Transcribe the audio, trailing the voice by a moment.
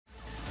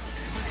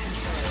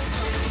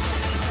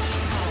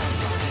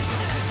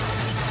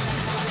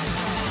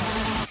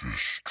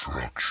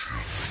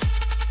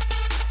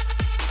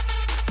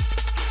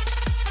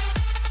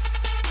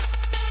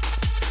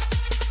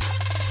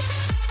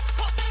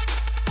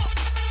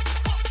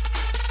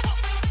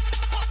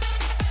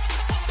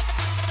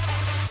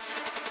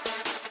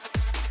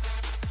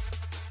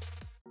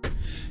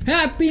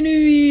Happy New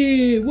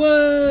Year!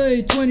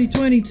 Whoa!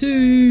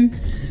 2022!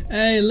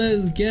 Hey,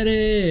 let's get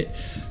it!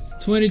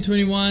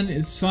 2021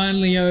 is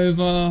finally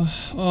over.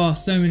 Oh,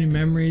 so many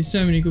memories,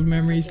 so many good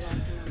memories.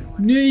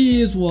 New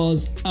Year's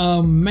was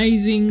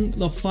amazing.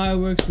 The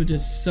fireworks were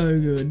just so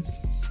good.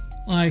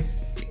 Like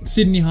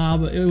Sydney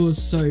Harbour, it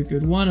was so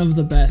good. One of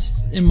the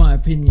best, in my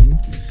opinion.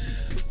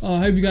 I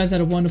hope you guys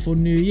had a wonderful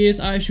New Year's.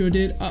 I sure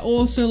did. I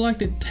also like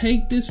to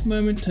take this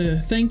moment to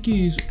thank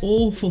you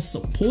all for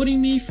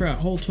supporting me throughout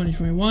whole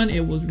 2021.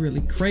 It was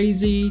really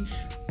crazy.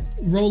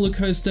 Roller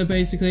coaster,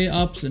 basically,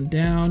 ups and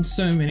downs,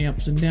 so many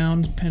ups and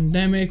downs,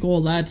 pandemic,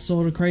 all that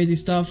sort of crazy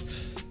stuff.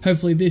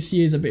 Hopefully this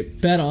year's a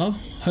bit better,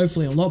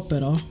 hopefully a lot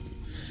better.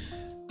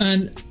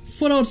 And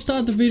thought I would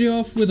start the video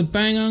off with a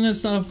bang. I'm going to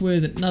start off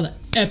with another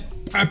epic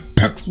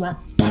rap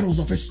battles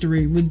of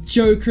history with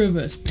Joker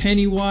versus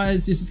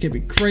Pennywise. This is going to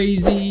be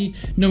crazy.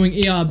 Knowing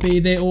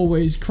ERB, they're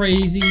always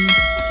crazy.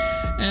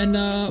 And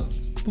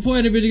before I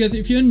end the video, guys,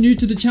 if you're new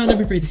to the channel,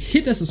 be free to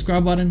hit that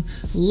subscribe button,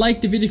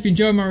 like the video if you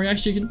enjoy my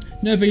reaction,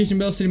 notification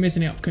bell so you don't miss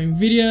any upcoming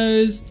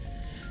videos.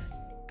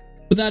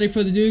 Without any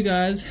further ado,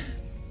 guys,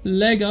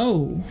 let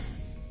go.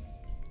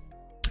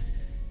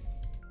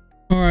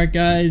 Alright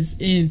guys,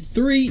 in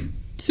 3,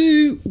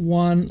 2,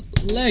 1,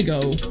 let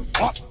go.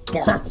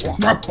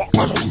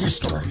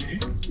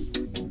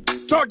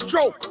 The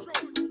joke.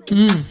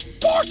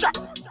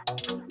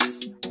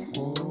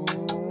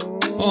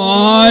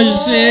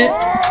 Oh shit.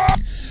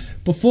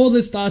 Before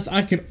this starts,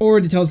 I can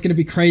already tell it's going to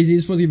be crazy.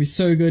 This was going to be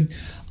so good.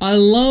 I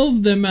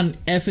love the amount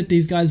of effort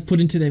these guys put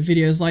into their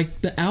videos.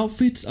 Like, the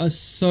outfits are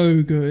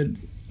so good.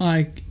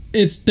 Like,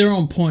 they're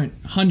on point,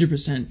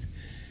 100%.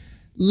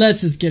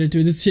 Let's just get into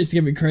it. This shit's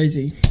going to be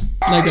crazy.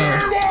 Let go.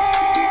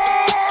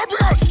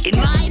 In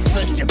my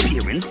first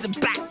appearance, the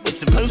bat was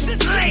supposed to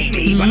slay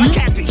me, but I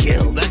can't be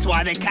killed. That's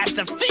why they cast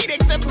a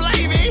phoenix to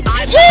blame me.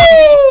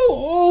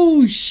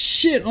 Oh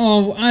shit!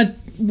 Oh,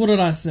 what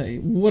did I say?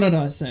 What did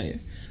I say?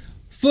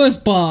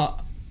 First bar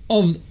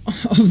of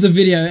the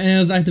video, and it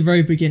was at the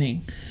very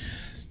beginning.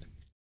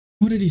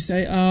 What did he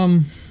say?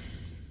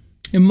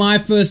 In my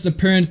first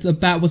appearance, the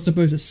bat was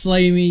supposed to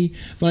slay me,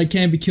 but I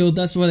can't be killed.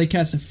 That's why they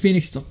cast a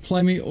phoenix to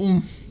play me.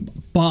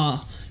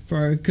 Bar,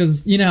 bro.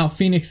 Because you know how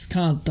phoenix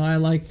can't die.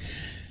 Like,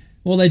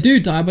 well, they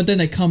do die, but then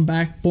they come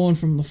back, born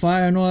from the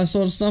fire and all that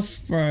sort of stuff.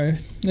 Bro,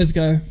 let's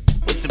go.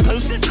 Was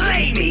supposed to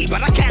slay me,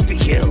 but I can't be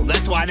killed.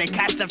 That's why they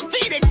cast a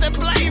phoenix to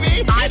blame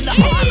me. I'm the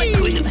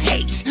harlequin of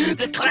hate,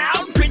 the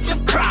clown prince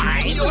of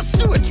crime, your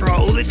sewer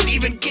troll that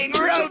Stephen King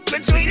wrote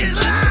between his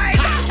lines.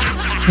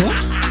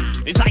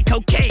 What? It's like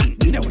cocaine.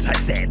 You know what I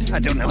said. I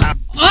don't know how.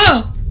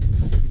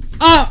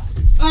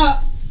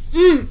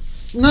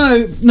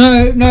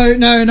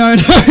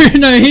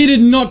 No, he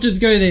did not just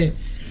go there.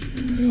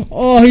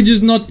 Oh, he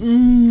just not.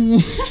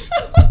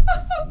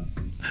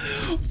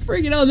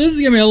 Freaking hell, this is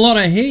gonna be a lot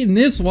of hate in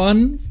this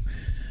one.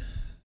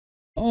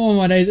 Oh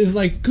my days, it's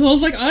like,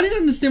 cause like I didn't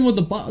understand what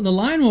the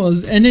line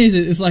was, and then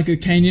it's like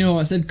cocaine. You know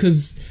what I said?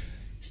 Cause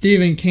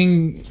Stephen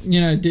King,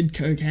 you know, did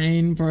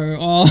cocaine, bro.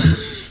 Oh,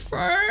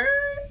 bro.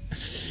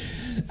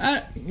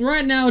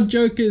 Right now,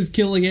 Joker's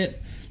killing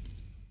it.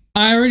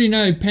 I already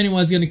know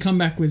Pennywise is gonna come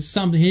back with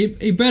something.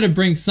 He better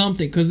bring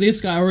something, cause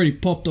this guy already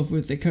popped off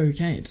with the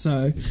cocaine.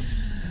 So,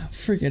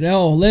 freaking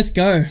hell, let's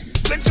go.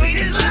 Between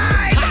his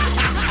lines.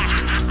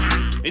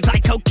 It's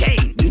like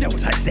cocaine, you know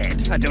what I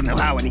said. I don't know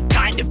how any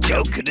kind of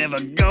joke could ever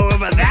go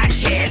over that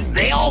head.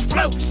 They all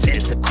float,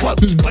 says the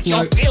quote, but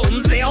your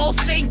films, they all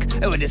sink.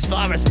 Oh, and as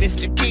far as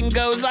Mr. King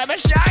goes, I'm a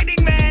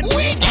shining man.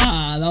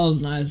 Ah, that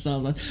was nice.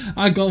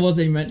 I got what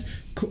they meant.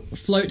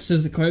 Float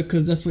says the quote,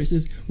 because that's what it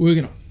says.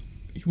 You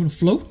wanna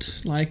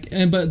float? Like,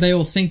 but they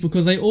all sink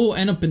because they all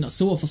end up in the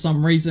sewer for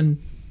some reason.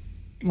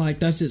 Like,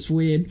 that's just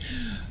weird.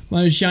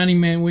 My Shining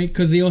Man week,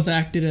 because he also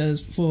acted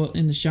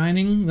in The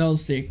Shining. That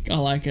was sick. I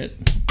like it.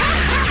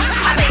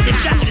 I made the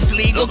Justice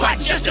League look like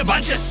just a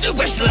bunch of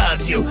super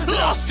schlubs. You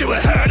lost to a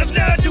herd of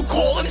nerds who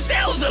call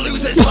themselves the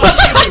losers.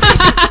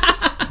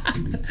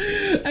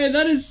 Hey,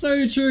 that is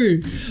so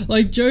true.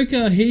 Like,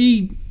 Joker,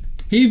 he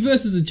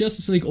versus the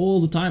Justice League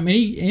all the time, and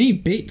he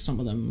beat some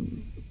of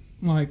them.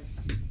 Like,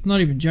 not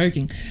even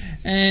joking.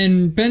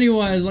 And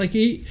Pennywise, like,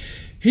 he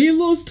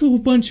lost to a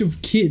bunch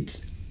of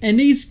kids, and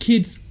these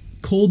kids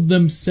called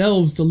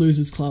themselves the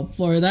Losers Club.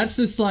 Bro, that's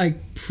just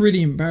like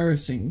pretty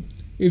embarrassing.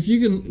 If you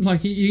can,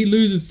 like, he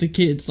loses to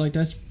kids, like,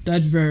 that's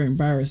very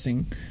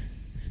embarrassing.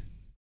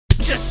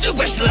 Just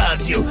super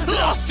schlubs, you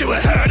lost to a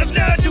herd of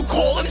nerds who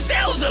call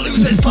themselves the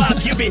Losers Club.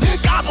 You be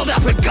gobbled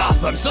up in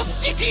Gotham, so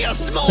stick to your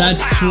small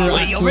town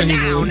where you're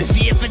renowned.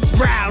 See if it's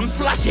brown,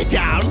 flush it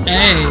down.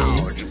 Hey,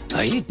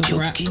 are you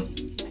joking?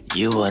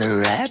 You wanna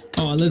rap?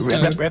 Oh, let's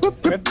go. Rap.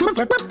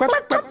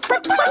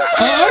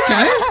 Oh,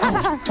 okay.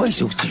 Why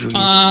so serious?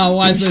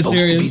 Why so serious? You're supposed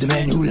to be the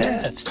man who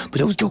laughs, but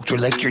those jokes are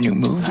like your new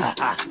movie.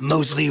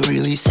 Mostly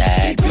really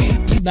sad.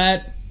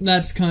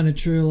 That's kind of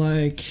true.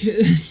 Like,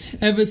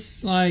 not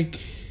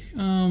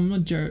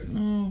Jared.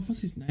 Oh, what's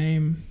his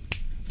name? I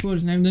forgot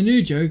his name. The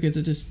new Jokers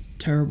are just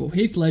terrible.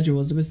 Heath Ledger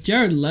was the best.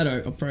 Jared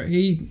Leto, bro,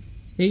 he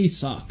he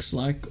sucks.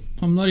 Like,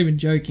 I'm not even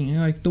joking.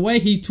 Like, the way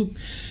he took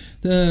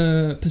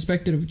the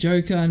perspective of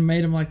Joker and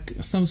made him like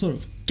some sort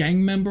of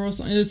gang member or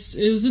something, it was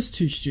just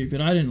too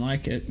stupid. I didn't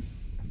like it.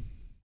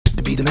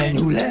 To be the man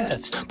who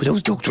laughs, but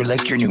those jokes are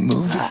like your new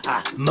movie.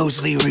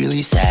 Mostly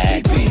really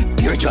sad.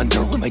 You're a John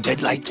Doe with my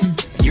deadlights.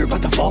 You're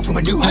about to fall from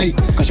a new height.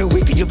 Cause you're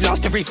weak and you've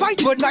lost every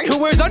fight. But knight who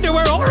wears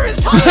underwear over his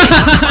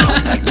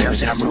tie.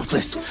 Nightmares and I'm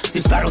ruthless.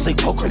 These battles like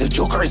poker, the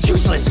Joker is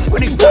useless.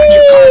 Winning's not in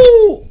your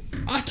cards.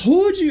 I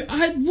told you.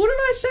 What did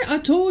I say? I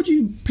told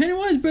you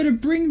Pennywise better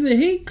bring the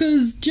heat,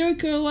 cause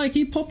Joker, like,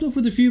 he popped up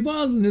with a few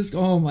bars and this.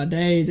 Oh my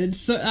days!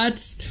 There's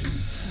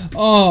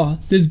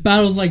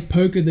battles like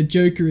poker. The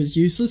Joker is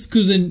useless,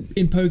 because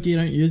in poker you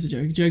don't use the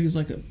Joker. Joker's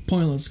like a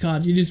pointless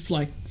card. You just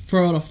like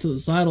throw it off to the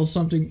side or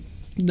something.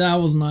 That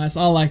was nice.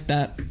 I like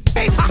that.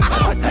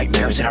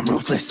 Nightmares and I'm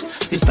ruthless.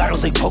 These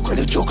battles like poker.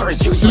 The Joker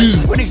is useless.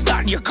 Winning's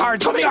not in your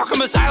cards. Call me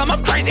Arkham Asylum.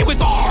 I'm crazy with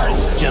bars.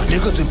 Jack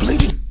Nicholson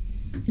bleeding.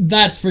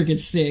 That's freaking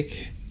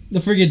sick. The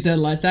freaking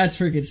deadlight. That's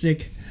freaking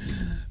sick.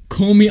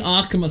 Call me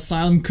Arkham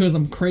Asylum because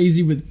I'm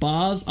crazy with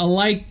bars. I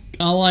like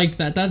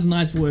that. That's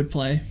nice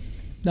wordplay.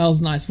 That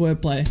was nice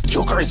wordplay.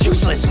 Joker is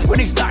useless.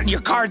 Winning's not in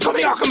your cards. Call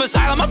me Arkham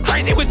Asylum. I'm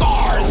crazy with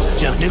bars.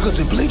 Jack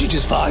Nicholson bleeded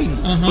just fine.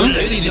 But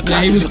lately the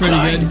he was pretty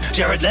good.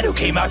 Jared Leto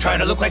came out trying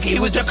to look like he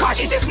was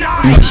Tekashi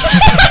 6ix9ine.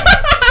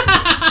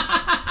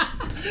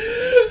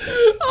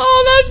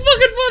 Oh, that's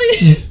fucking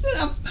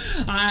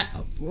funny.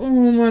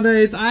 Oh my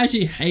days. I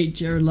actually hate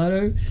Jared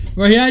Leto.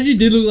 Bro, he actually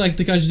did look like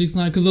Tekashi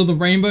 6ix9ine because of the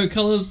rainbow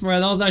colors, bro.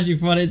 That was actually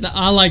funny.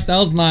 I like that.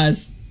 Was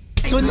nice.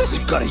 So unless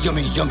you've got a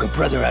yummy younger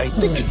brother, I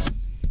think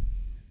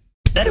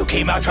Leto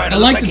came out trying to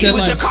look like he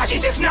was Tekashi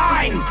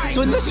 6ix9ine.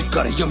 So unless you've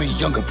got a yummy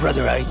younger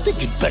brother, I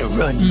think you'd better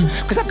run.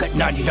 Cause I've got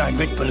 99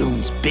 red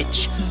balloons,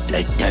 bitch. And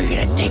I dare you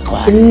to take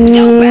one.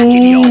 Now back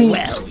in your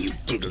well, you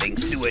giggling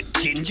sewer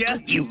ginger.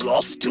 You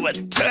lost to a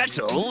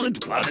turtle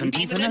that wasn't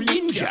even a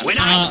ninja. When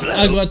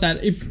I got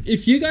that.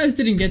 If you guys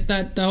didn't get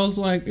that, that was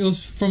like, it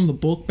was from the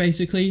book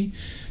basically.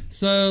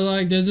 So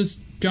like there's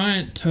this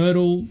giant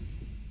turtle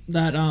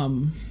that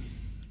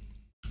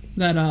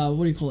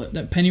what do you call it?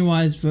 That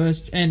Pennywise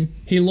versed, and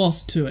he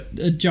lost to it,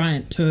 a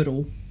giant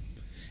turtle,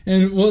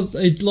 and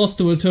it lost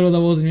to a turtle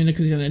that wasn't in it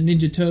because you know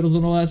Ninja Turtles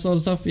and all that sort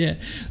of stuff. Yeah,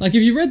 like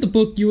if you read the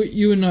book, you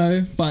would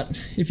know,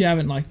 but if you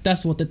haven't, like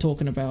that's what they're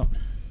talking about.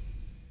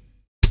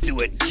 To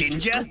a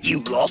ginger, you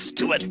lost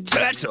to a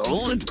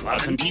turtle that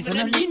wasn't even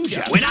a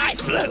ninja. When I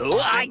flow,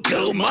 I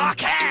go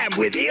Mark Ham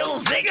with ill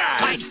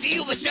zingers. I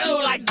steal the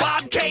show like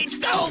Bob Kane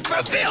stole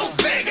from Bill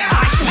Bigger.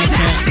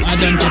 I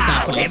don't get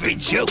that part. Every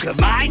joke of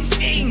mine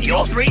stings.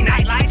 Your 3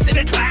 nightlights in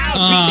a cloud.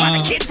 Beat by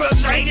the kid from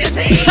Stranger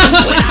Things.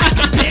 When I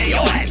compare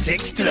your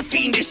antics to the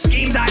fiendish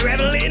schemes I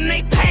revel in,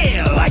 they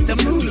pale like the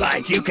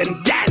moonlight. You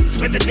can dance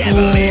with the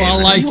devil.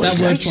 I like that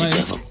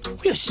wordplay.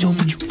 We have so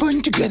much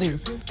fun together,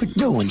 but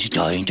no one's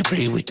dying to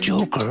play with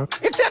Joker.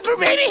 Except for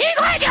maybe Heath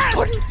Ledger!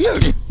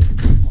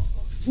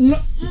 No.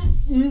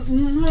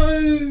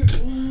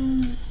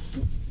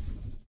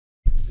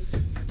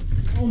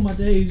 Oh my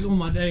days,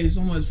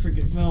 almost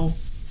freaking fell.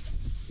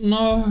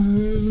 No.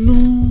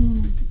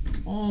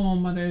 Oh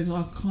my days,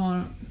 I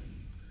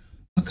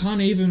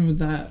can't even with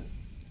that.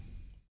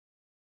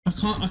 I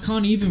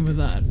can't even with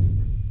that.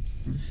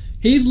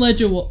 Heath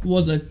Ledger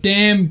was a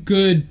damn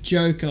good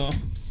Joker.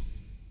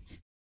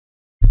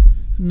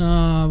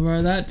 Nah,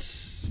 bro,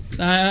 that's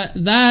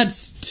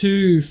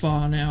too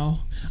far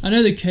now. I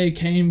know the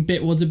cocaine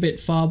bit was a bit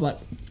far,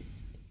 but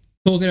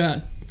talking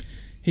about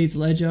Heath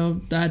Ledger,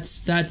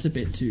 that's a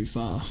bit too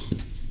far.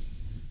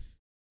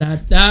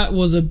 That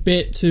was a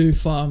bit too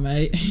far,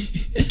 mate.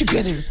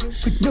 Together,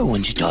 but no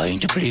one's dying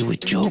to play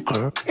with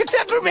Joker.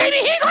 Except for maybe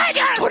Heath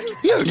Ledger!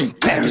 You're an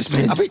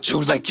embarrassment. I'll beat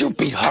you like you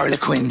beat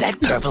Harlequin.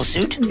 That purple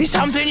suit is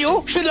something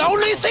you should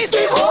only see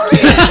Steve Harvey.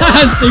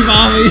 Steve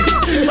Harvey.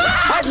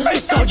 I'm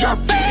based on your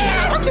fear.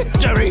 I'm the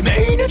very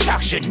main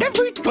attraction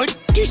every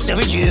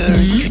 27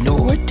 years. You know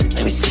what? I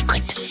have a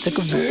secret. It's like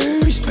a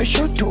very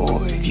special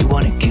toy. If you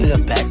want to kill a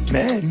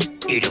Batman,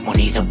 eat him when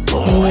he's a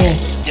boy.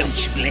 Oh.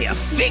 Don't you lay a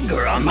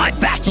finger on my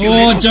bat.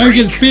 Oh,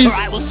 Joker's pissed.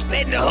 Or I will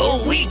spend a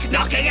whole week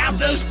knocking out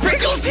those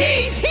prickled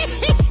teeth.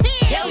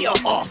 Tell your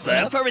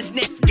author for his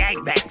next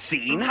gangbang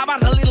scene, how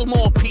about a little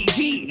more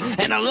PG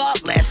and a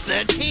lot less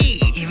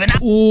 13? Even.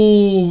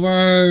 Oh,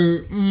 bro.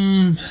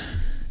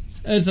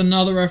 There's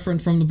another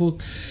reference from the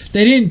book.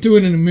 They didn't do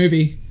it in a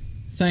movie.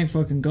 Thank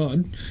fucking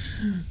God.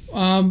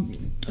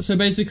 So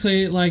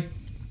basically, like,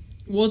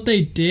 what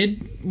they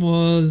did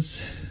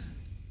was,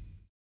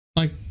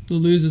 like, the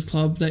Losers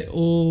Club, they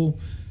all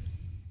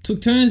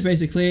took turns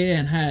basically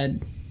and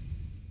had,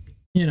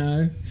 you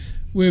know,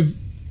 with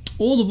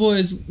all the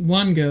boys,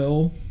 one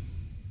girl.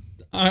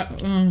 How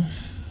am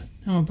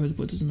I supposed to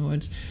put this in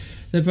words?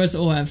 They're supposed to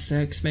all have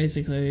sex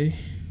basically,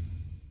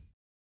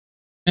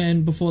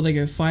 and before they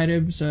go fight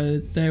him, so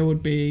they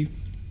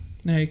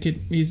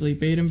could easily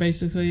beat him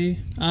basically.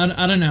 I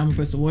don't know how I'm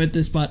supposed to word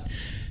this, but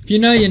if you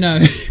know, you know.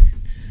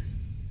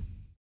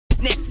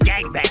 Next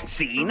gangbang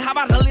scene, how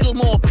about a little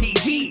more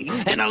PG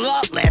and a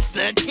lot less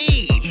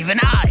 13? Even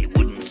I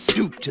wouldn't stoop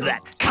stoop to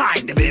that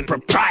kind of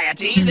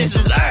impropriety. This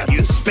is Earth,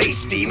 you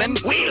space demon.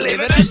 We live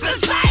in a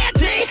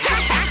society.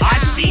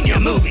 I've seen your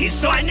movies,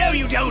 so I know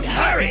you don't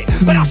hurry.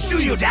 But I'll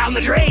shoo you down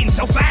the drain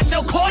so fast,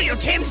 so call you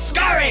Tim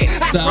Scurry.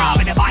 Ask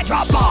Robin if I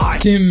drop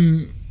bars.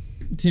 Tim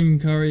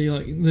Curry,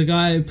 like the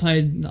guy who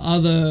played the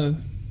other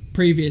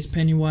previous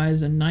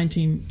Pennywise in the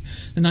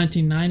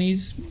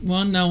 1990s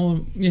one. Now,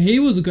 yeah, he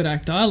was a good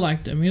actor. I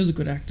liked him. He was a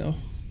good actor.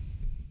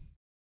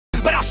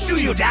 But I'll shoo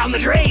you down the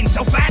drain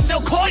so fast, so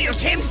call you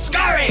Tim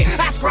Scurry.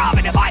 Ask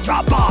Robin if I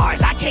drop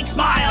bars. I take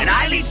smiles and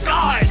I leave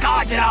scars.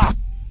 Cards it off.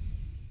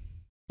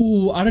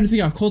 Ooh, I don't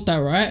think I caught that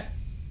right.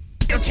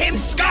 You Tim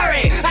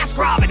Scurry. Ask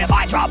Robin if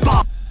I drop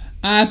bars.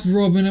 Ask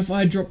Robin if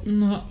I drop...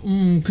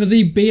 Because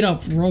he beat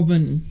up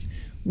Robin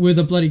with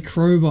a bloody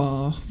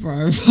crowbar,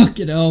 bro.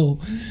 Fucking hell.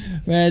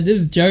 Man,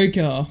 this is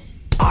Joker.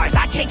 I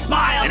take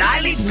smiles and I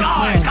leave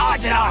scars.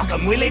 Cards at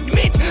Arkham will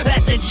admit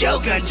that the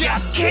Joker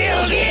just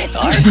killed it.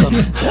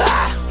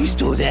 Arkham? You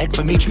stole that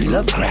from H.P.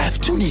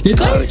 Lovecraft. Who needs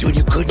cards when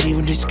you couldn't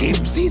even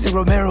escape Caesar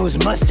Romero's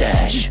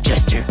mustache?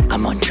 Jester,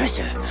 I'm on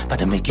dresser, about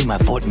to make you my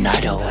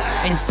Fortunato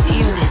and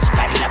seal this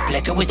battle up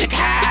like it was the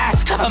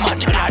cask of a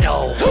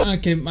Montanado.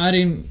 Okay, I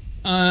didn't...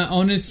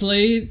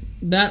 honestly,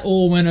 that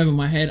all went over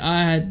my head.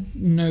 I had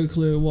no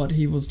clue what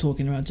he was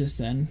talking about just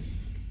then.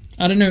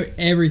 I don't know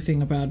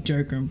everything about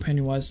Joker and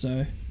Pennywise,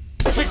 so...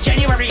 With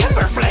January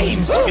Ember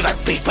Flames, you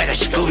got beat by the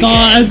school.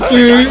 John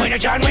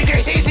Wicker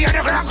sees the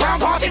underground crown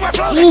pausing with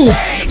flows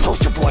insane.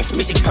 Poster boy for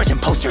missing person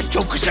posters,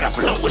 Joker's gonna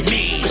float with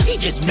me. Cause he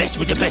just messed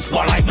with the best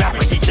walleye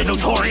rapper since the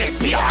notorious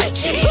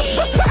B.I.G.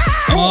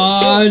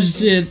 Oh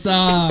shit,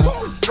 side.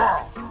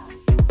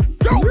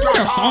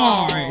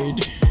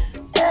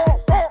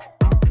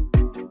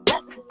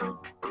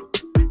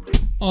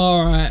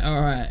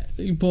 Alright,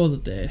 you pause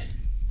it there.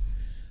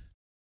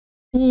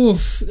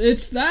 Oof,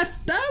 that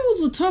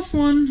was a tough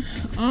one.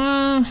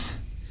 That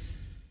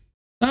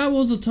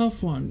was a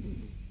tough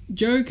one.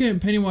 Joker and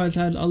Pennywise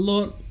had a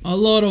lot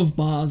of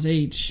bars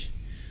each.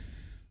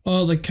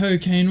 Oh, the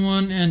cocaine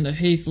one and the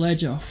Heath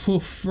Ledger.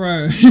 Oof,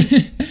 bro.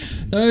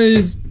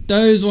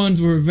 those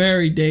ones were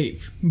very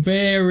deep.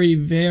 Very,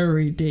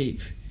 very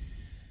deep.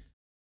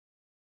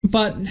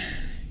 But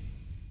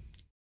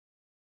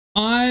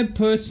I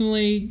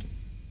personally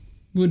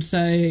would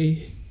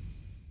say,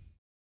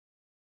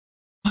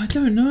 I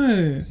don't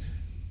know.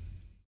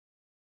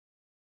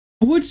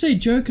 I would say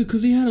Joker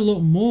because he had a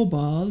lot more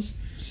bars,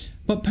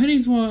 but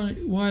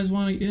Pennywise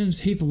one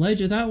against Heath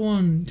Ledger, that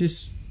one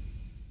just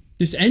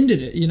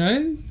ended it, you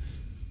know?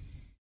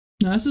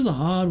 No, this is a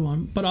hard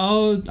one, but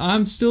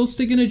I'm still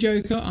sticking to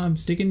Joker. I'm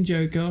sticking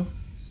to Joker.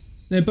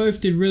 They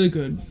both did really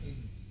good.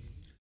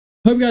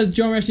 Hope you guys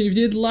enjoyed watching. If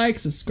you did, like,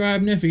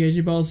 subscribe,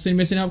 notification bell so you're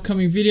missing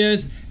upcoming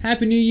videos.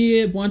 Happy New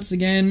Year once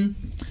again.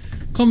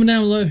 Comment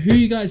down below who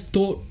you guys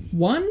thought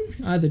won,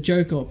 either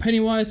Joker or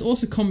Pennywise.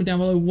 Also comment down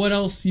below what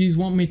else you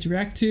want me to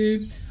react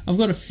to. I've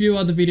got a few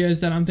other videos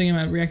that I'm thinking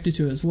about reacting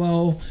to as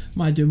well.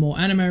 Might do more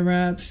anime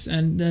raps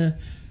and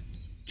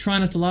Try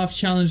Not to Laugh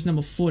challenge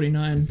number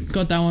 49.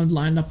 Got that one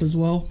lined up as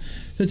well.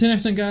 So till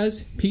next time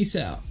guys, peace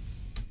out.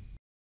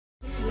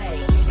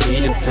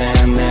 Peter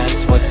Pan,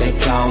 that's what they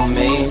call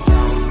me.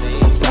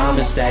 I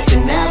promise that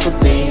you'll never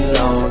be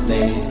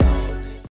lonely.